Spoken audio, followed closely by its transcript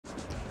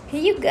Hey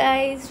you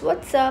guys,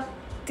 what's up?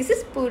 This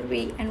is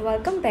Purvi and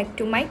welcome back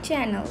to my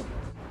channel.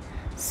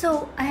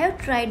 So I have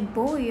tried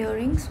bow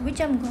earrings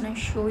which I'm gonna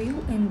show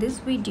you in this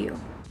video.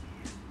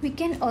 We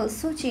can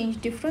also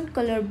change different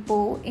color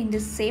bow in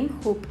the same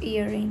hoop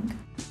earring.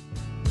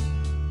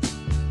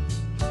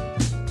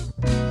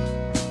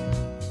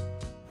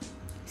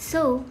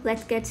 So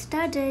let's get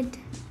started.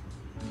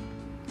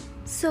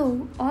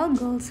 So all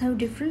girls have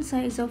different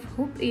size of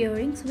hoop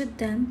earrings with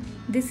them.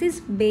 This is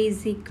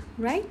basic,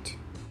 right?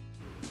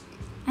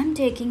 I'm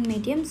taking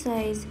medium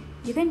size.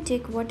 You can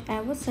take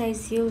whatever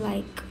size you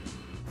like.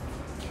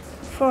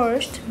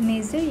 First,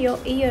 measure your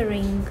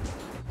earring.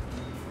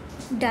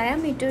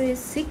 Diameter is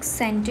 6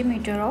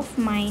 cm of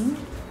mine.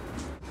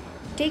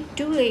 Take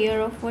 2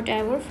 layers of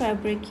whatever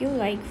fabric you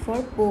like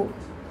for bow.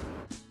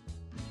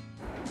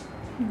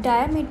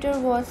 Diameter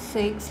was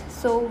 6,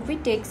 so we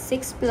take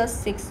 6 plus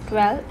 6,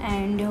 12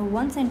 and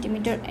 1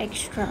 cm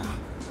extra,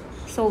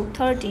 so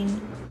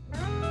 13.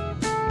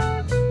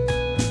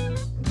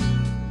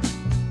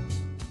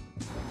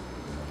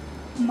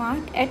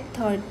 Mark at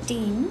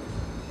 13.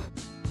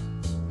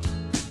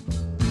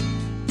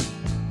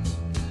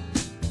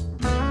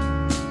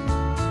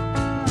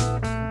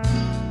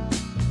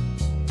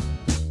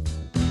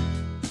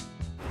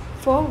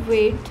 For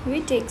width,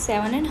 we take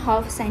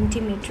 7.5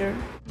 cm.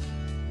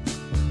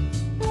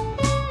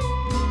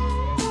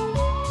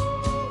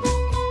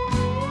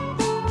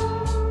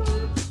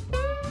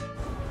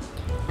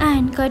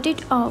 And cut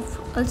it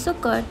off. Also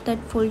cut that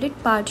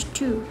folded part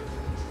too.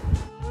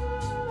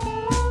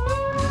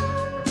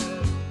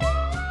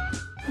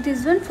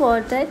 This one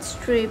for that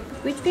strip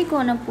which we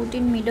gonna put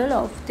in middle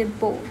of the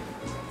bow.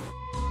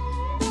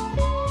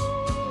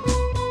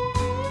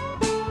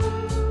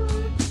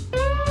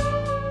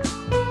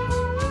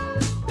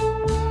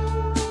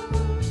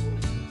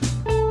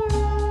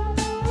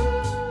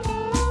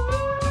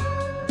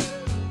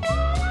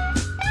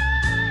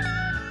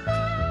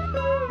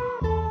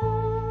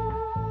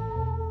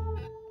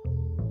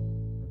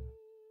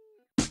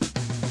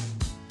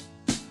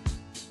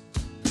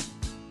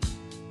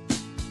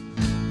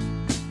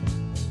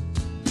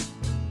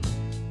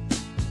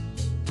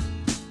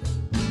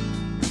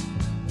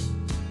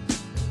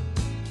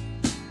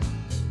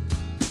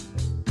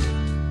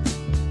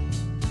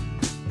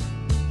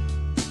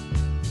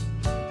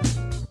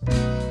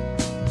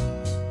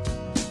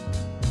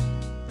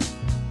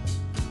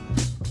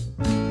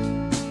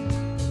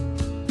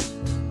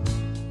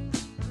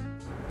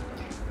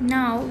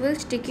 Now we'll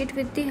stick it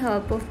with the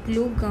help of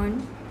glue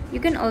gun. You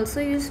can also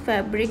use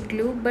fabric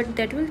glue, but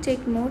that will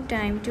take more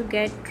time to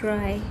get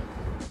dry.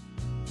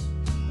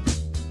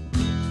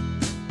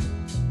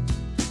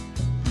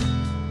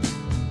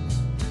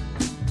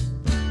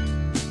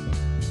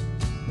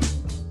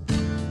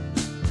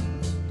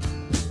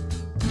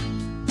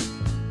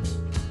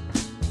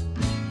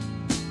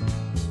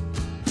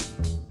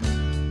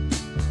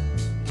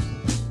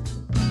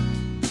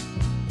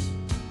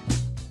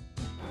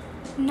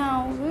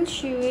 Now we'll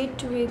sew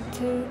it with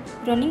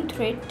running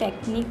thread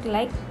technique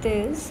like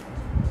this.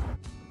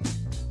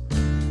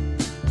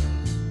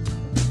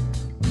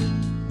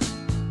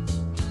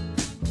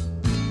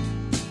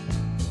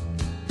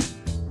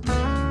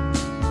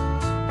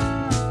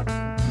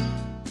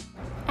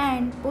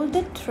 And pull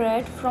the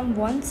thread from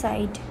one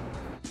side.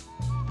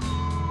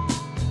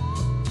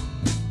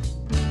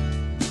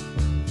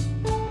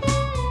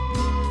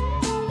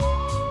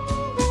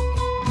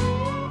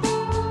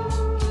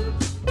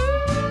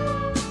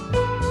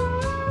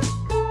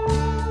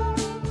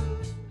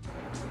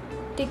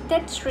 Take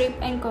that strip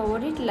and cover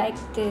it like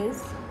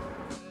this.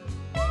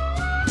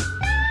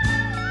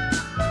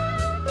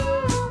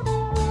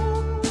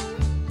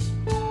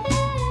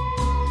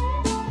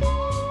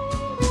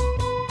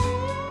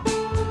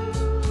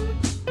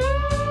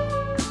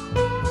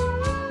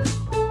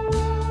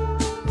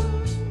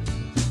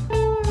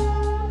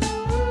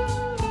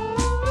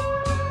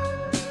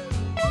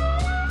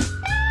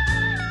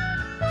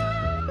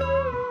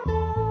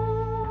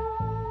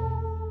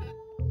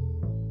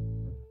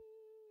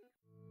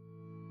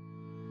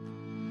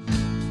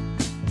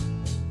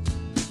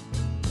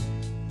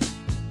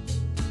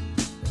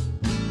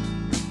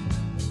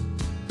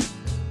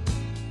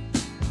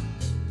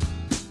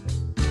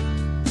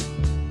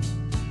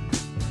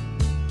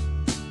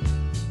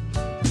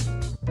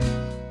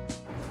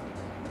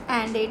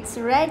 And it's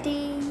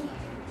ready.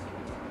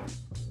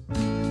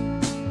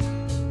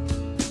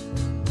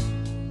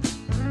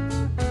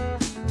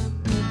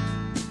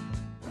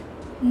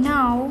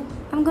 Now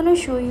I'm gonna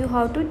show you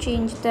how to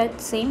change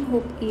that same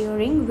hoop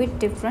earring with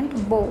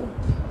different bow.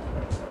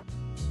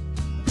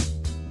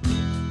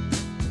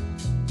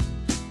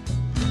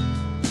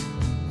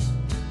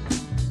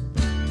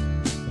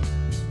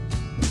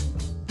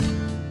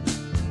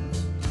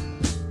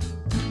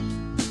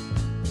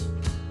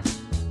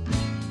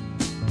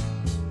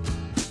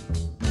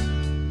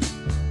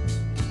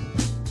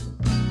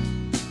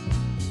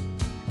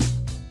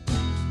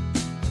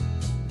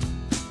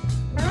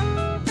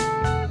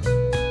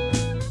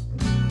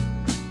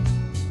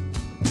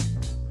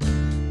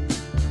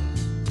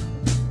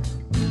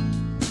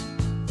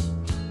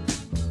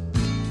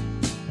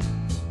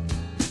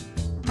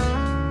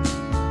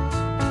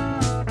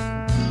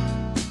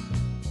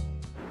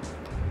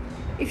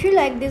 If you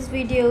like this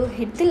video,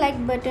 hit the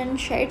like button,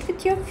 share it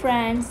with your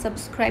friends,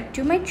 subscribe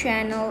to my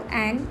channel,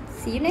 and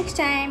see you next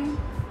time.